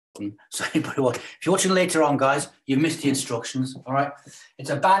button. So anybody, if you're watching later on, guys, you've missed the instructions, all right? It's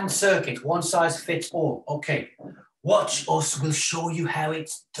a band circuit, one size fits all. Okay, watch us, we'll show you how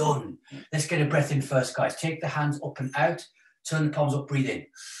it's done. Let's get a breath in first, guys. Take the hands up and out, turn the palms up, breathe in.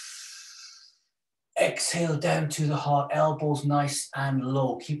 Exhale down to the heart, elbows nice and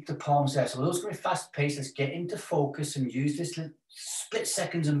low. Keep the palms there. So those are going to be fast paced. Let's get into focus and use this little split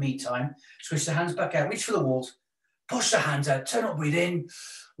seconds of me time. Switch the hands back out, reach for the walls, push the hands out, turn up, breathe in,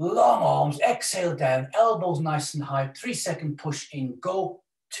 long arms, exhale down, elbows nice and high, 3-second push in, go,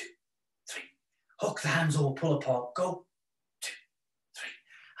 2, 3. Hook the hands over, pull apart, go, 2, 3.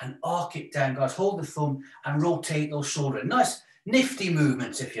 And arc it down, guys. Hold the thumb and rotate those shoulders. Nice. Nifty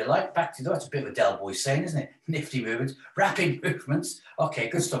movements, if you like. Back to that's a bit of a Del Boy saying, isn't it? Nifty movements, rapid movements. Okay,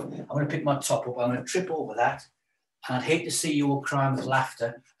 good stuff. I'm going to pick my top up. I'm going to trip over that. And I'd hate to see you all crying with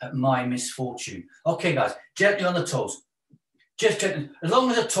laughter at my misfortune. Okay, guys, gently on the toes. Just gently. As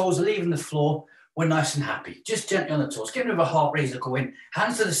long as the toes are leaving the floor, we're nice and happy. Just gently on the toes. Get rid of a heart raiser going.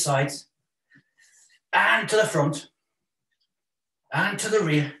 Hands to the sides. And to the front. And to the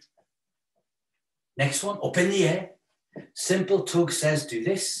rear. Next one, up in the air. Simple tug says, do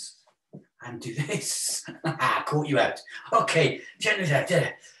this and do this. Caught you out. Okay, gently down,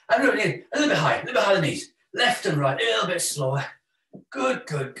 and a little bit higher, the knees. Left and right, a little bit slower. Good,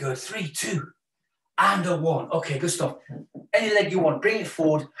 good, good. 3, 2, and a 1. Okay, good stuff. Any leg you want, bring it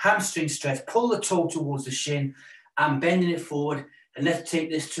forward, hamstring stretch, pull the toe towards the shin and bending it forward. And let's take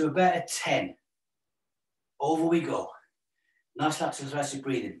this to about a 10. Over we go. Nice lateral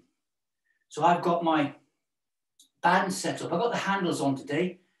breathing. So I've got my band set up. I've got the handles on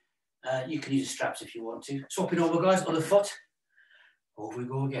today. You can use the straps if you want to. Swapping over, guys, other foot. Over we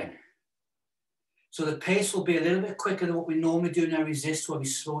go again. So the pace will be a little bit quicker than what we normally do in our resist, where we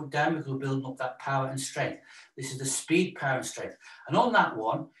slow it down because we're building up that power and strength. This is the speed, power and strength. And on that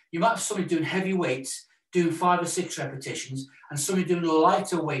one, you might have somebody doing heavy weights, doing 5 or 6 repetitions, and somebody doing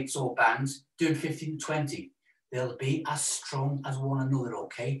lighter weights or bands, doing 15 to 20. They'll be as strong as one another,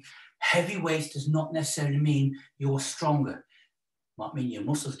 okay? Heavy weights does not necessarily mean you're stronger. Might mean your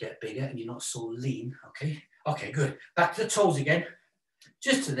muscles get bigger and you're not so lean, okay? Okay, good. Back to the toes again.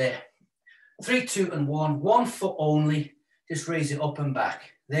 Just to there. 3, 2, and 1. 1 foot only. Just raise it up and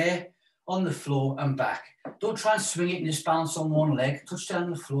back. There, on the floor and back. Don't try and swing it and just balance on one leg. Touch down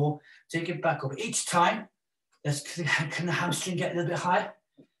on the floor. Take it back up. Each time, can the hamstring get a little bit higher?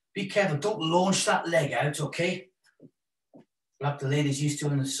 Be careful. Don't launch that leg out, okay? Like the ladies used to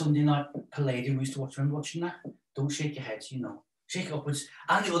on the Sunday night Palladium, we used to watch. Remember watching that? Don't shake your heads, you know. Shake it upwards.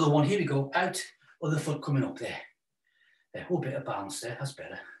 And the other one, here we go. Out, other foot coming up there. There, a bit of balance there. That's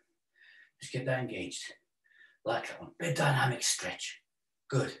better. Just get that engaged. Like that one. Bit of dynamic stretch.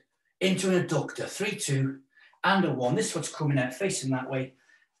 Good. Into an adductor. 3, 2, and a 1. This foot's coming out, facing that way.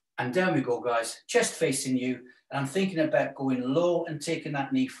 And down we go, guys. Chest facing you. And I'm thinking about going low and taking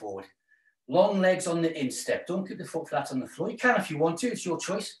that knee forward. Long legs on the instep. Don't keep the foot flat on the floor. You can if you want to. It's your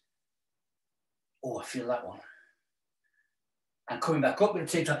choice. Oh, I feel that one. And coming back up, we're going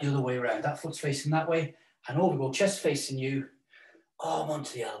to take that the other way around. That foot's facing that way. And over we go. Chest facing you. Arm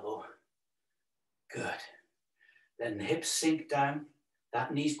onto the elbow. Good. Then the hips sink down.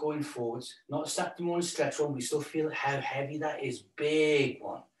 That knee's going forwards. Not a Saturday stretch one. We still feel how heavy that is. Big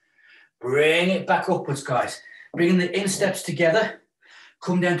one. Bring it back upwards, guys. Bringing the insteps together.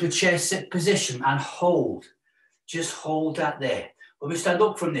 Come down to a chair sit position and hold. Just hold that there. When we stand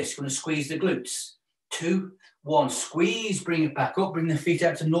up from this, we're going to squeeze the glutes. 2, 1, squeeze, bring it back up, bring the feet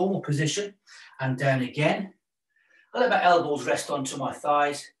out to normal position and down again. I let my elbows rest onto my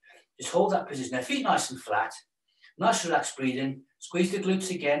thighs. Just hold that position. Now, feet nice and flat. Nice relaxed breathing. Squeeze the glutes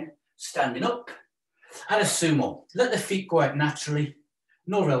again, standing up. And a sumo. Let the feet go out naturally.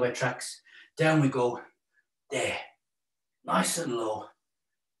 No railway tracks. Down we go. There. Nice and low.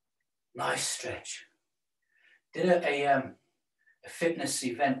 Nice stretch. Did a fitness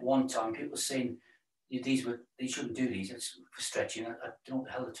event one time. People were saying they shouldn't do these. It's for stretching. I don't know what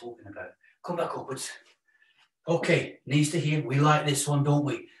the hell they're talking about. Come back upwards. Okay, knees to here. We like this one, don't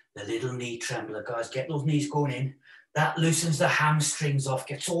we? The little knee trembler, guys. Get those knees going in. That loosens the hamstrings off.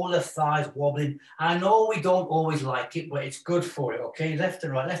 Gets all the thighs wobbling. I know we don't always like it, but it's good for it. Okay, left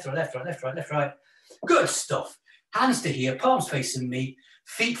and right, left, right, left, right, left, right, left, right. Good stuff. Hands to here. Palms facing me.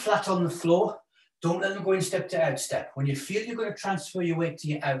 Feet flat on the floor. Don't let them go in step to out step. When you feel you're going to transfer your weight to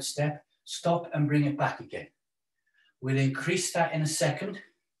your out step, stop and bring it back again. We'll increase that in a second.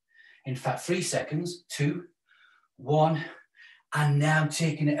 In fact, 3 seconds. 2, 1. And now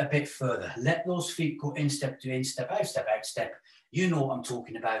taking it a bit further. Let those feet go in step to in step, out step, out step. You know what I'm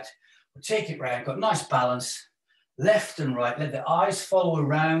talking about. We'll take it round. Got nice balance. left and right. Let the eyes follow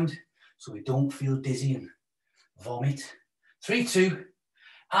around so we don't feel dizzy and vomit. 3, 2,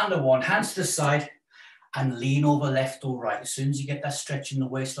 and a 1. Hands to the side and lean over left or right. As soon as you get that stretch in the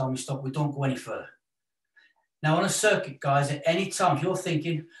waistline, we stop. We don't go any further. Now on a circuit, guys, at any time, if you're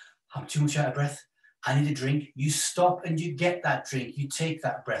thinking, I'm too much out of breath, I need a drink, you stop and you get that drink. You take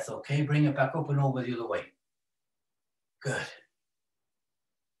that breath, okay? Bring it back up and over the other way. Good.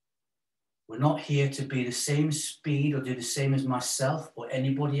 We're not here to be the same speed or do the same as myself or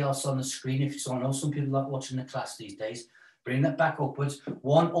anybody else on the screen. If so, I know some people like watching the class these days. Bring that back upwards.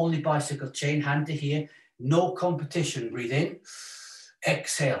 One only bicycle chain, hand to here. No competition. Breathe in,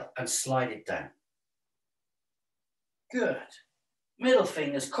 exhale, and slide it down. Good. Middle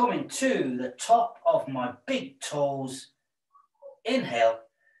fingers coming to the top of my big toes. Inhale,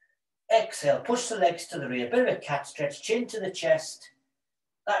 exhale, push the legs to the rear. Bit of a cat stretch, chin to the chest.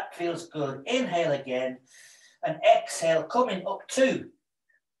 That feels good. Inhale again, and exhale, coming up to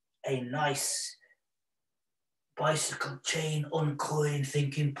a nice bicycle chain, uncoiling,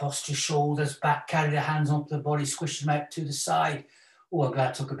 thinking posture, shoulders back, carry the hands onto the body, squish them out to the side. Oh, I'm glad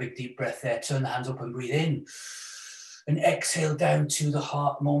I took a big deep breath there. Turn the hands up and breathe in. And exhale down to the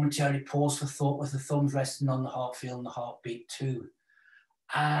heart, momentarily pause for thought with the thumbs resting on the heart, feeling the heartbeat 2.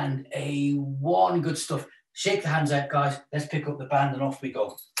 And a 1, good stuff. Shake the hands out, guys. Let's pick up the band and off we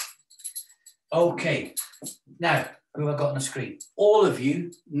go. Okay, now, who have I got on the screen? All of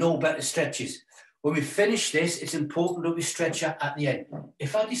you know better stretches. When we finish this, it's important that we stretch at the end.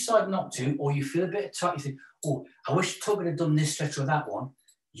 If I decide not to, or you feel a bit tight, you think, oh, I wish Tugger had done this stretch or that one,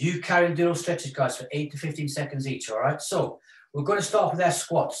 you carry and do those stretches, guys, for 8 to 15 seconds each, all right? So we're going to start with our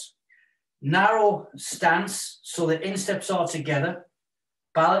squats. Narrow stance, so the insteps are together,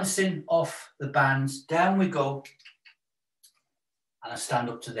 balancing off the bands. Down we go, and I stand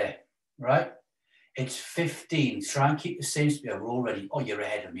up to there, right? It's 15. Try and keep the same speed. We're all ready. Oh, you're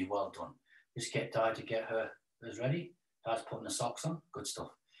ahead of me. Well done. Just get Di to get hers ready. Di's putting the socks on. Good stuff.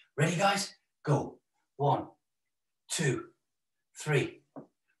 Ready, guys? Go. 1, 2, 3,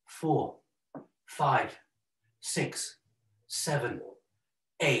 4, 5, 6, 7,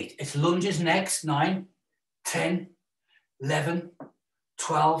 8. It's lunges next. 9, 10, 11,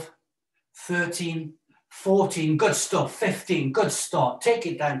 12, 13, 14. Good stuff. 15. Good start. Take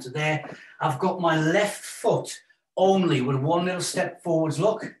it down to there. I've got my left foot only with 1 little step forwards.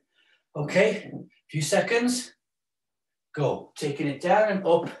 Look. Okay. Few seconds. Go. Taking it down and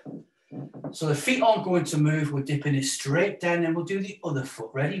up. So the feet aren't going to move. We're dipping it straight down, and we'll do the other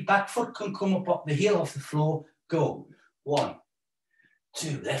foot. Ready? Back foot can come up the heel off the floor. Go. 1,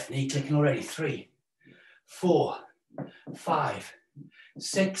 2. Left knee clicking already. 3, 4, 5,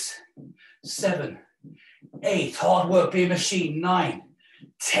 6, 7, 8. Hard work, be a machine. 9,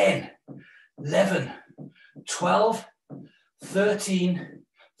 10, 11, 12, 13,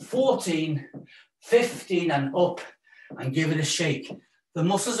 14, 15, and up, and give it a shake. The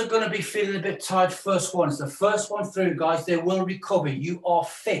muscles are going to be feeling a bit tired first one. It's the first one through, guys. They will recover. You are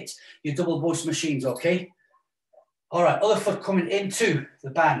fit. You're double boost machines, okay? All right, other foot coming into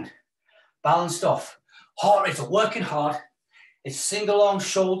the band. Balanced off. Heart rate, working hard. It's single arm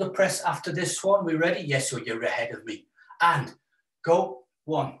shoulder press after this one. We ready? Yes, so you're ahead of me. And go.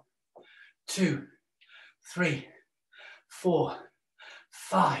 1, 2, 3, 4,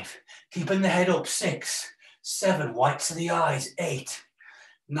 5. Keeping the head up. 6, 7. White to the eyes. 8,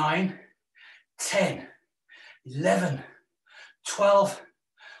 9, 10, 11, 12,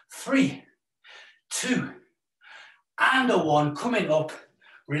 3, 2, and a 1. Coming up.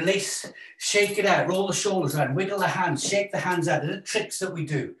 Release, shake it out, roll the shoulders around, wiggle the hands, shake the hands out. They're the tricks that we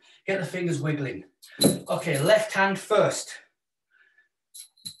do. Get the fingers wiggling. Okay, left hand first.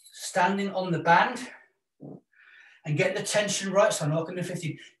 Standing on the band and getting the tension right. So I'm not going to do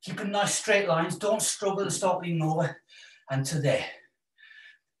 15. Keeping nice straight lines. Don't struggle and start leaning over. And to there.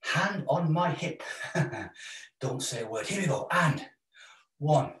 Hand on my hip. Don't say a word. Here we go. And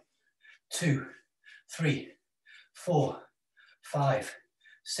 1, 2, 3, 4, 5,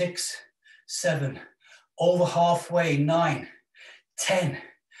 6, 7, over halfway, 9, 10,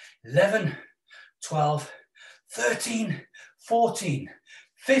 11, 12, 13, 14,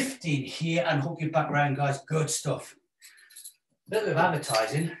 15 here, and hook it back around, guys. Good stuff. A little bit of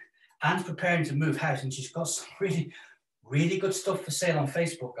advertising. Anne's preparing to move house, and she's got some really, really good stuff for sale on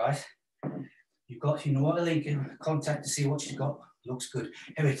Facebook, guys. You know what the link in, contact to see what she's got. Looks good.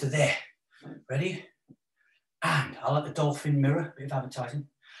 Anyway, to there. Ready? And I like the dolphin mirror, bit of advertising.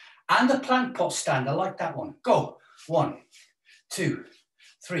 And the plant pot stand, I like that one. Go. 1, 2,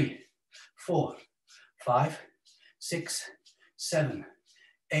 3, 4, 5, 6, 7,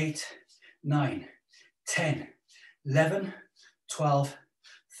 8, 9, 10, 11, 12,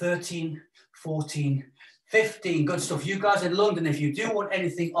 13, 14, 15. Good stuff. You guys in London, if you do want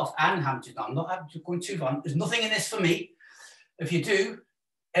anything off and Hampton, I'm not going too far. There's nothing in this for me. If you do,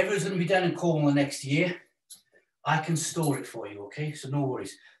 everyone's going to be down in Cornwall next year. I can store it for you, okay? So no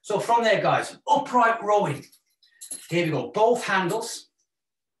worries. So from there, guys, upright rowing. Here we go. Both handles,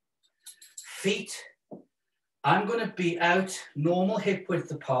 feet. I'm going to be out, normal hip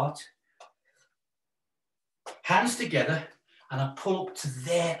width apart. Hands together, and I pull up to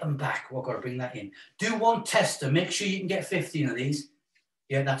there and back. Well, I've got to bring that in. Do one tester. Make sure you can get 15 of these.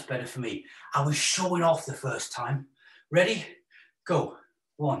 Yeah, that's better for me. I was showing off the first time. Ready? Go.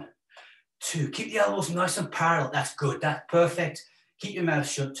 1, 2. Keep the elbows nice and parallel. That's good. That's perfect. Keep your mouth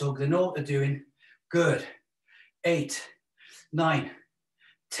shut, Tug. They know what they're doing. Good. 8, 9,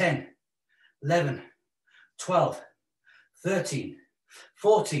 10, 11, 12, 13,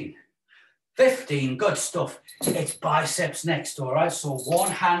 14, 15. Good stuff. It's biceps next, all right? So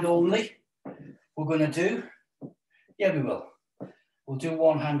one hand only. We're going to do. Yeah, we will. We'll do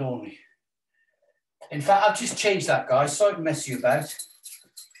one hand only. In fact, I've just changed that, guys. Sorry to mess you about.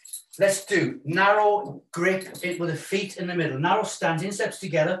 Let's do narrow grip with the feet in the middle. Narrow stance, insteps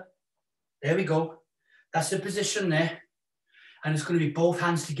together. There we go. That's the position there. And it's going to be both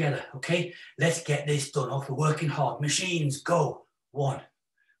hands together, okay? Let's get this done off. We're working hard. Machines, go. 1,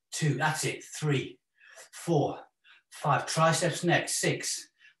 2, that's it. 3, 4, 5. Triceps next. 6,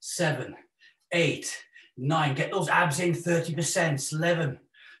 7, 8, 9. Get those abs in 30%. 11,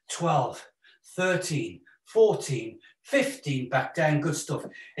 12, 13, 14, 15. Back down. Good stuff.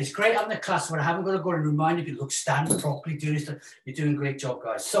 It's great having a class where I haven't got to go and remind you, look, stand properly, do this. You're doing a great job,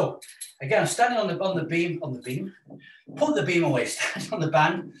 guys. So, again, I'm standing on the beam. Put the beam away, stand on the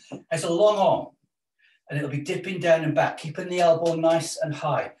band. It's a long arm, and it'll be dipping down and back, keeping the elbow nice and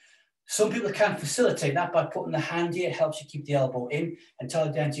high. Some people can facilitate that by putting the hand here. It helps you keep the elbow in and tell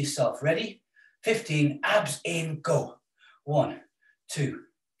it down to yourself. Ready? 15, abs in, go. 1, 2,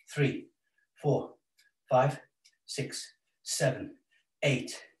 3, 4, 5, 6, 7,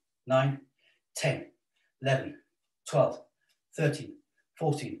 8, 9, 10, 11, 12, 13,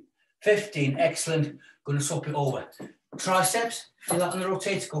 14, 15. Excellent. Going to swap it over. Triceps, feel that on the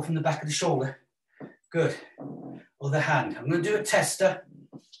rotator, go from the back of the shoulder. Good. Other hand. I'm going to do a tester.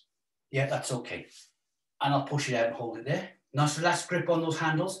 Yeah, that's okay. And I'll push it out and hold it there. Nice relaxed grip on those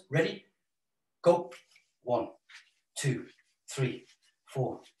handles. Ready? Go. 1, 2, 3,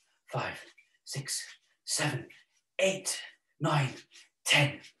 4, 5, 6, 7, 8, 9,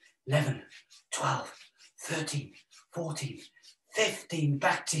 10, 11, 12, 13, 14, 15.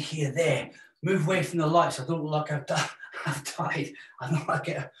 Back to here, there. Move away from the lights. I don't look like I've died. I know I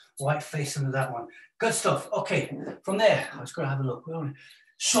get a white face under that one. Good stuff. Okay, from there, I was going to have a look.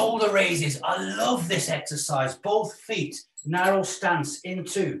 Shoulder raises. I love this exercise. Both feet, narrow stance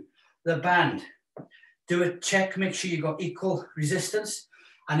into the band. Do a check, make sure you've got equal resistance.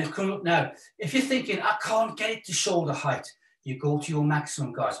 And it come up now. If you're thinking, I can't get it to shoulder height, you go to your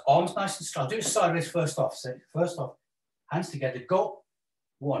maximum, guys. Arms nice and strong. Do it sideways first off. So first off, hands together. Go.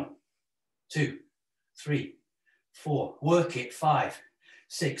 1, 2, 3, 4. Work it. 5,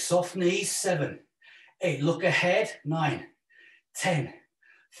 6. Soft knees. 7, 8. Look ahead. 9, 10,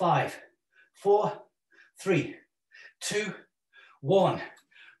 5, 4, 3, 2, 1.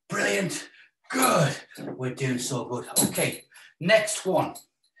 Brilliant. Good. We're doing so good. Okay. Next one.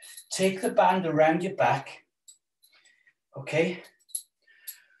 Take the band around your back. Okay.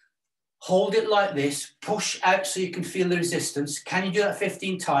 Hold it like this. Push out so you can feel the resistance. Can you do that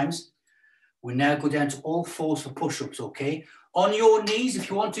 15 times? We now go down to all fours for push-ups, okay? On your knees, if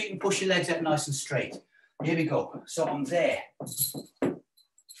you want to, you can push your legs out nice and straight. Here we go. So I'm there.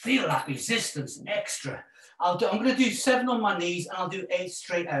 Feel that resistance extra. I'm going to do 7 on my knees and I'll do 8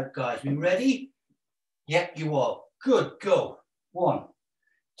 straight out, guys. We ready? Yep, you are. Good, go. 1,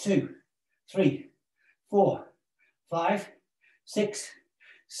 2, 3, 4, 5, 6,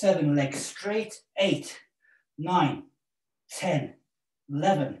 7. Legs straight. 8, 9, 10,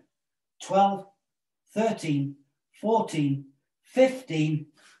 11, 12, 13, 14, 15.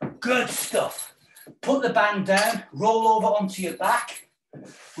 Good stuff. Put the band down, roll over onto your back.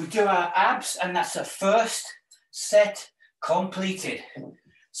 We do our abs, and that's the first set completed.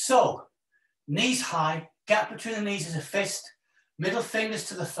 So, knees high, gap between the knees is a fist, middle fingers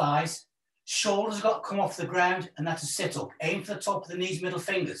to the thighs, shoulders have got to come off the ground, and that's a sit-up. Aim for the top of the knees, middle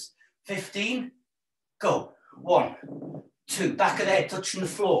fingers. 15, go. 1, 2, back of the head touching the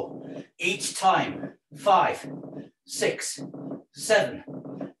floor. Each time. 5, 6, 7,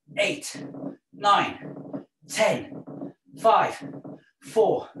 8, 9, 10, 5,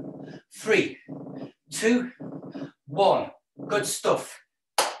 4, 3, 2, 1. Good stuff.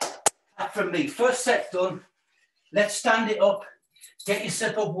 That from me. First set done. Let's stand it up. Get your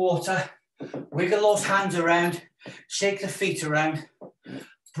sip of water. Wiggle those hands around. Shake the feet around.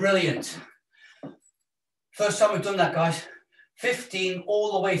 Brilliant. First time we've done that, guys. 15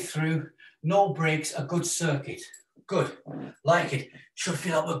 all the way through. No breaks. A good circuit. Good. Like it. Should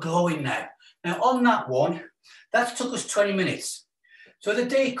feel like we're glowing now. Now, on that one, that took us 20 minutes. So the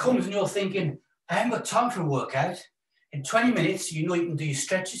day comes and you're thinking, I haven't got time for a workout. In 20 minutes, you know you can do your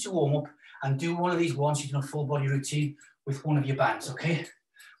stretches, your warm-up, and do one of these once you do a full body routine with one of your bands, okay?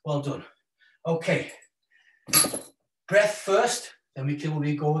 Well done. Okay. Breath first, then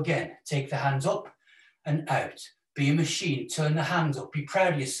we go again. Take the hands up and out. Be a machine. Turn the hands up. Be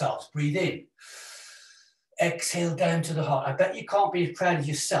proud of yourselves. Breathe in. Exhale down to the heart. I bet you can't be as proud of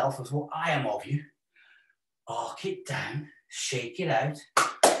yourself as what I am of you. Arc it down. Shake it out.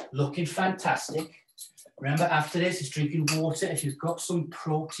 Looking fantastic. Remember, after this, it's drinking water. If you've got some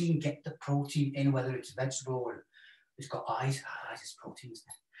protein, get the protein in, whether it's vegetable or it's got eyes. There's proteins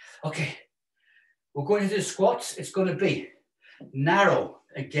there. Okay. We're going to do the squats. It's going to be narrow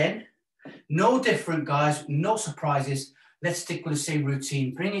again. No different, guys. No surprises. Let's stick with the same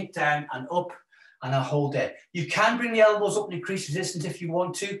routine. Bring it down and up, and I'll hold there. You can bring the elbows up and increase resistance if you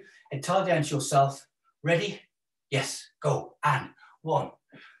want to. Entirely down to yourself. Ready? Yes. Go. And 1,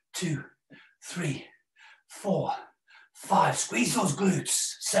 2, 3, 4, 5. Squeeze those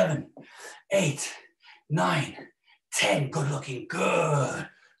glutes. 7, 8, 9, 10. Good looking. Good.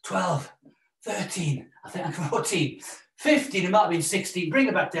 12, 13. I think I'm 14. 15. It might have been 16. Bring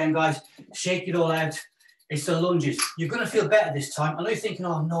it back down, guys. Shake it all out. It's the lunges. You're going to feel better this time. I know you're thinking,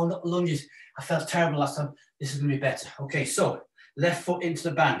 oh, no, not the lunges. I felt terrible last time. This is going to be better. Okay, so left foot into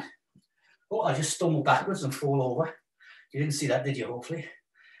the band. Oh, I just stumbled backwards and fall over. You didn't see that, did you, hopefully?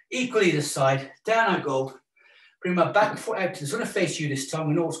 Equally this side. Down I go. Bring my back foot out. It's going to face you this time.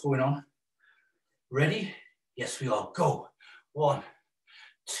 We know what's going on. Ready? Yes, we are. Go. 1,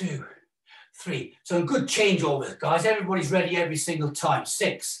 2, 3. So a good changeover, guys. Everybody's ready every single time.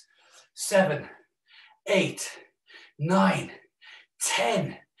 6, 7, 8, 9,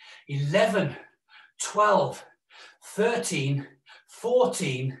 10, 11, 12, 13,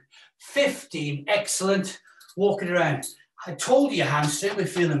 14, 15. Excellent. Walking around. I told you your hamstring we're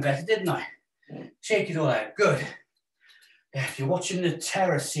feeling better, didn't I? Shake it all out. Good. If you're watching the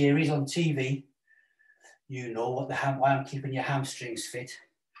Terror series on TV, you know what why I'm keeping your hamstrings fit.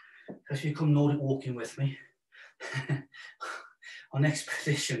 Because you come Nordic walking with me on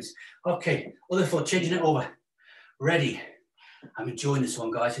expeditions. Okay, other foot, changing it over. Ready. I'm enjoying this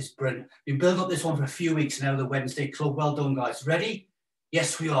one, guys. It's brilliant. Been building up this one for a few weeks now, the Wednesday Club. Well done, guys. Ready?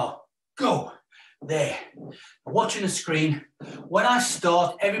 Yes, we are. Go. There. Watching the screen. When I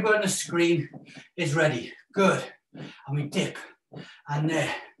start, everybody on the screen is ready. Good. And we dip. And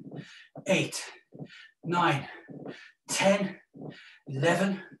there. 8, 9, 10,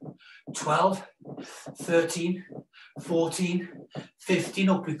 11, 12, 13, 14, 15,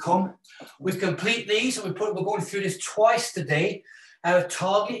 up we come. We complete these, and we're going through this twice today. Our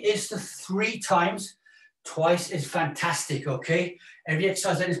target is to 3 times. Twice is fantastic, okay? Every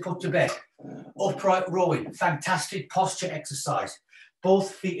exercise then is put to bed. Upright rowing, fantastic posture exercise.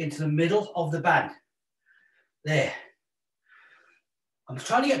 Both feet into the middle of the band. There. I'm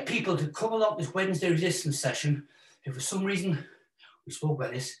trying to get people to come along this Wednesday resistance session. If for some reason, we spoke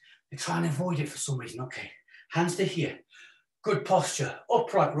about this, they're trying to avoid it for some reason. Okay, hands to here. Good posture,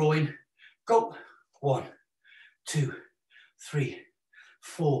 upright rowing. Go. 1, 2, 3,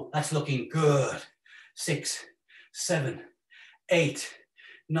 4. That's looking good. 6, 7, 8,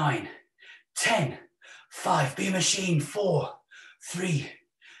 9, 10, 5. Be a machine. 4, 3,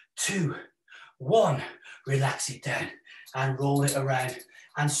 2, 1. Relax it down and roll it around.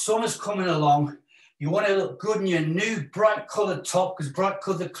 And summer's coming along. You want to look good in your new bright coloured top, because bright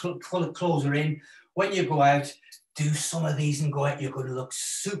coloured clothes are in. When you go out, do some of these and go out. You're going to look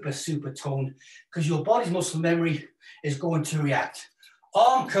super, super toned, because your body's muscle memory is going to react.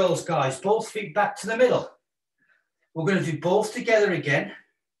 Arm curls, guys. Both feet back to the middle. We're going to do both together again.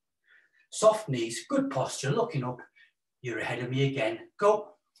 Soft knees, good posture, looking up. You're ahead of me again.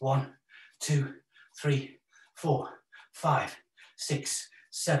 Go. 1, 2, 3, 4, 5, 6,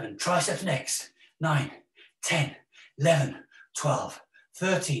 7. Triceps next. 9, 10, 11, 12,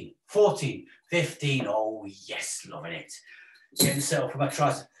 13, 14, 15. Oh, yes, loving it. Getting set up for my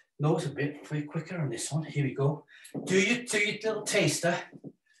tricep. No, it's a bit quicker on this one. Here we go. Do your little taster.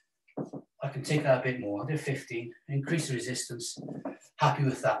 I can take that a bit more. I'll do 15. Increase the resistance. Happy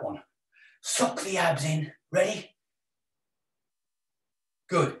with that one. Suck the abs in. Ready?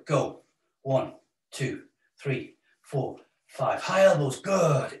 Good. Go. 1, 2, 3, 4, 5. High elbows,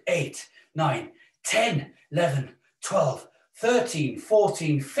 good. 8, 9, 10, 11, 12, 13,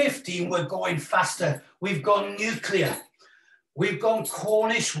 14, 15. We're going faster. We've gone nuclear. We've gone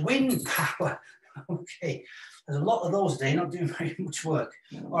Cornish wind power. Okay, there's a lot of those today, not doing very much work.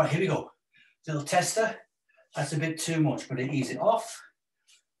 All right, here we go. Little tester. That's a bit too much, but ease it off.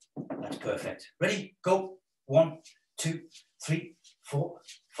 That's perfect. Ready? Go. 1, 2, 3, 4,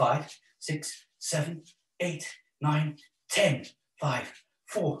 5, 6, 7, 8, 9, 10. 5,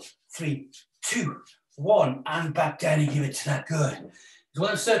 4, 3, 2, 1. And back down and give it to that. Good. It's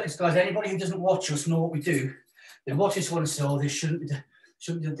one of the circus guys. Anybody who doesn't watch us know what we do. They watch this one and say, oh, they shouldn't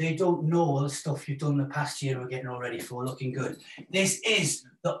they don't know all the stuff you've done the past year. We're getting all ready for looking good. This is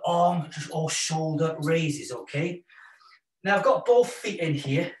the arm or shoulder raises, okay? Now I've got both feet in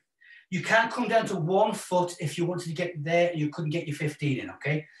here. You can't come down to 1 foot if you wanted to get there and you couldn't get your 15 in,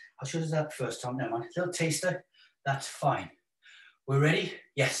 okay? I'll show you that first time. Never mind. Little taster. That's fine. We're ready?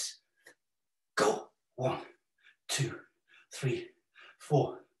 Yes. Go. 1, 2, 3,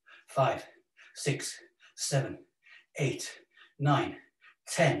 4, 5, 6, 7, 8, 9,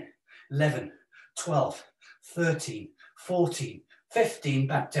 10, 11, 12, 13, 14, 15.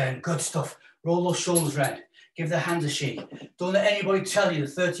 Back down. Good stuff. Roll those shoulders round. Give the hands a shake. Don't let anybody tell you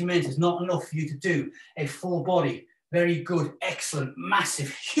that 30 minutes is not enough for you to do a full body, very good, excellent,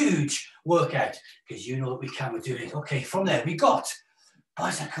 massive, huge workout, because you know that we can, we're doing it. Okay, from there, we got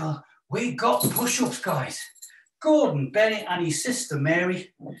bicycle, we got push-ups, guys. Gordon Bennett and his sister,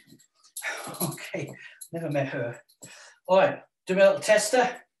 Mary. Okay, never met her. All right, do a little tester.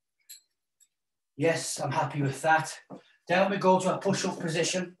 Yes, I'm happy with that. Down we go to our push-up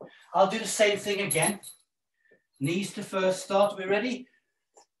position. I'll do the same thing again. Knees to first start. Are we ready?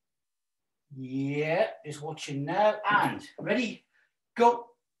 Yeah, just watching now. And ready? Go.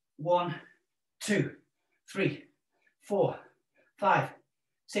 1, 2, 3, 4, 5,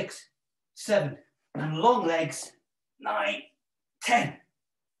 6, 7. And long legs. 9, 10,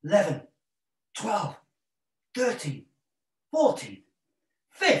 11, 12, 13, 14,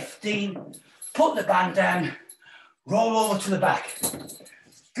 15. Put the band down. Roll over to the back.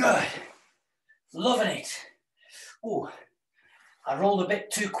 Good. Loving it. Oh, I rolled a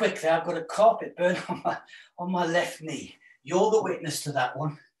bit too quick there. I've got a carpet burn on my left knee. You're the witness to that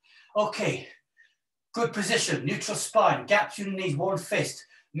one. Okay, good position, neutral spine, gap between the knees, one fist,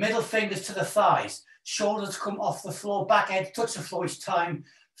 middle fingers to the thighs, shoulders come off the floor, back head, touch the floor each time.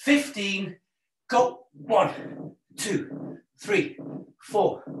 15, go. 1, 2, 3,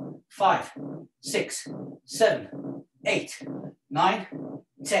 4, 5, 6, 7, 8, 9,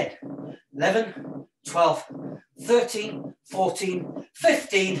 10, 11, 12, 13, 14,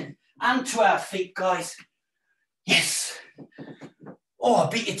 15, and to our feet, guys. Yes. Oh, I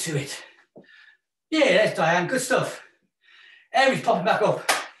beat you to it. Yeah, there's Diane, good stuff. Everybody's popping back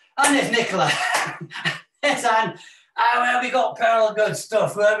up. And there's Nicola. There's Anne. Well, we got parallel good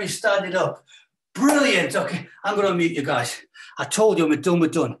stuff. Where we started up. Brilliant. Okay, I'm going to mute you guys. I told you we're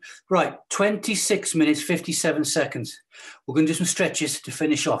done. Right, 26 minutes, 57 seconds. We're going to do some stretches to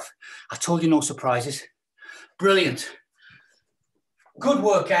finish off. I told you no surprises. Brilliant. Good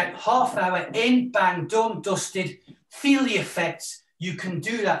workout, half hour in, bang, done, dusted. Feel the effects. You can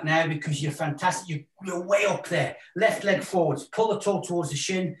do that now because you're fantastic. You're way up there. Left leg forwards. Pull the toe towards the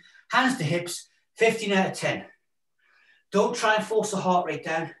shin. Hands to hips. 15 out of 10. Don't try and force the heart rate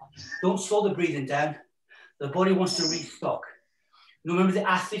down. Don't slow the breathing down. The body wants to restock. Remember the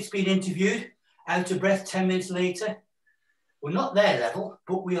athletes being interviewed, out of breath 10 minutes later. We're not their level,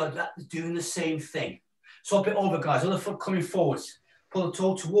 but we are doing the same thing. Swap it over, guys. Other foot coming forwards. Pull the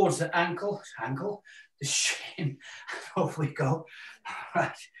toe towards the ankle, the shin. Off we go. All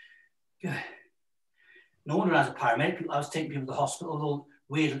right. Good. No wonder as a paramedic, I was taking people to the hospital, all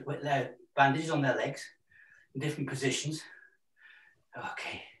weird with their bandages on their legs in different positions.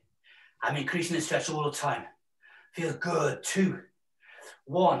 Okay. I'm increasing the stretch all the time. Feel good. 2,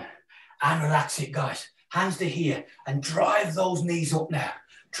 1, and relax it, guys. Hands to here and drive those knees up now.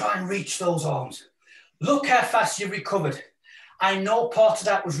 Try and reach those arms. Look how fast you've recovered. I know part of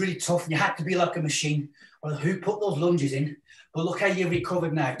that was really tough and you had to be like a machine. Well, who put those lunges in? But look how you've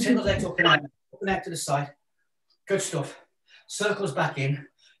recovered now. Turn the legs up and out to the side. Good stuff. Circles back in.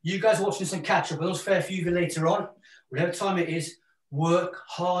 You guys watching this and catch up. With those fair few of you later on, whatever time it is, work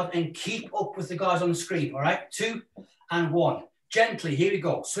hard and keep up with the guys on the screen. All right, 2 and 1. Gently, here we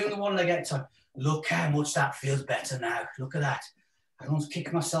go. Swing the one leg at a time. Look how much that feels better now. Look at that. I don't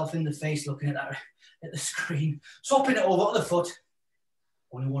kick myself in the face looking at that at the screen. Swapping it over other foot.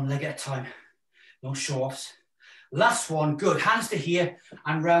 Only one leg at a time. No show-offs. Last one. Good. Hands to here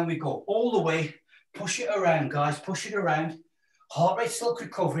and round we go. All the way Push it around, guys. Push it around. Heart rate still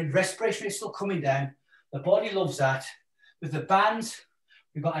recovering. Respiration rate still coming down. The body loves that. With the bands,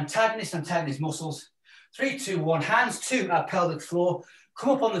 we've got antagonist muscles. 3, 2, 1. Hands to our pelvic floor.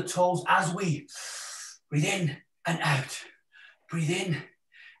 Come up on the toes as we breathe in and out. Breathe in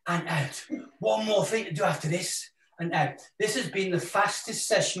and out. One more thing to do after this and out. This has been the fastest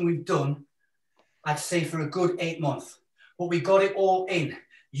session we've done, I'd say, for a good 8 months. But we got it all in.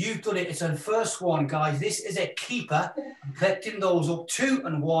 You've done it. It's our first one, guys. This is a keeper. I'm collecting those up. 2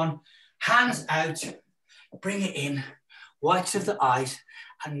 and 1. Hands out. Bring it in. Whites of the eyes.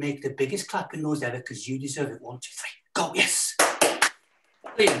 And make the biggest clapping noise ever because you deserve it. 1, 2, 3. Go. Yes.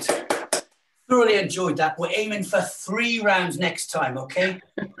 Brilliant. Thoroughly enjoyed that. We're aiming for 3 rounds next time, okay?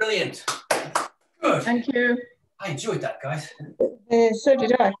 Brilliant. Good. Thank you. I enjoyed that, guys. So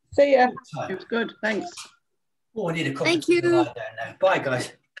did I. See ya. It was good. Thanks. Oh, I need a couple. Thank you. Lie down now. Bye,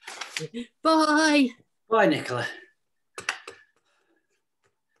 guys. Bye. Bye, Nicola.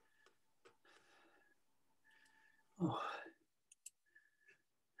 Oh.